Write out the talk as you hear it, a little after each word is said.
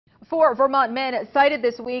Four Vermont men cited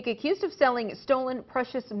this week accused of selling stolen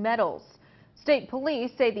precious metals. State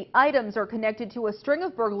police say the items are connected to a string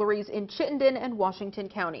of burglaries in Chittenden and Washington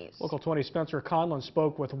counties. Local 20 Spencer Conlon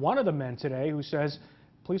spoke with one of the men today who says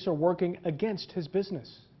police are working against his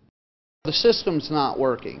business. The system's not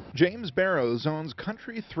working. James Barrows owns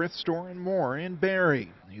Country Thrift Store and more in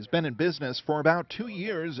Barrie. He's been in business for about 2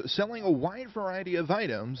 years, selling a wide variety of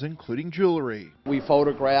items, including jewelry. We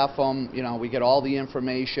photograph them, we get all the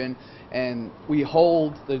information, and we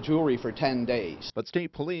hold the jewelry for 10 days. But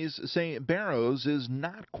state police say Barrows is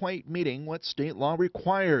not quite meeting what state law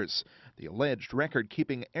requires. The alleged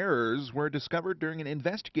record-keeping errors were discovered during an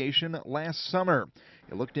investigation last summer.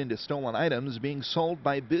 It looked into stolen items being sold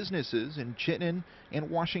by businesses in Chittenden and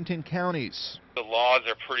Washington counties. The laws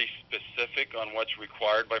are pretty specific on what's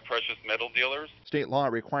required by precious metal dealers. State law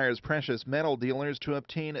requires precious metal dealers to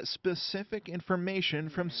obtain specific information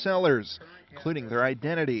from sellers, including their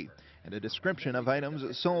identity and a description of items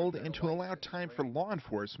sold, and to allow time for law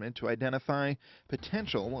enforcement to identify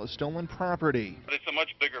potential stolen property. But it's a much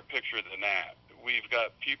bigger picture than that. We've got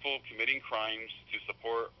people committing crimes to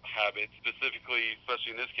support habits, specifically,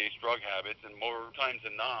 especially in this case, drug habits, and more times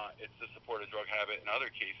than not, it's to support a drug habit. In other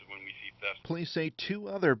cases, when we see theft. Police say 2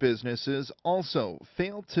 other businesses also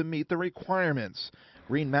failed to meet the requirements.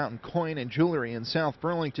 Green Mountain Coin and Jewelry in South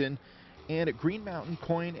Burlington and Green Mountain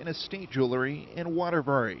Coin and Estate Jewelry in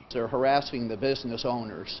Waterbury. They're harassing the business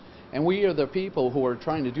owners, and we are the people who are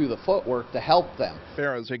trying to do the footwork to help them.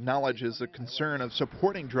 Barrows acknowledges the concern of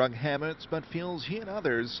supporting drug habits, but feels he and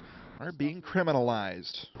others are being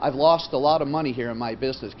criminalized. I've lost a lot of money here in my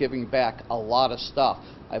business giving back a lot of stuff.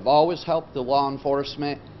 I've always helped the law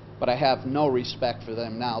enforcement, but I have no respect for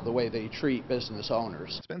them now, the way they treat business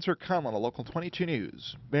owners. Spencer Conlon, Local 22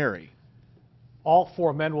 News, Barrie. All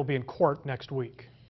 4 men will be in court next week.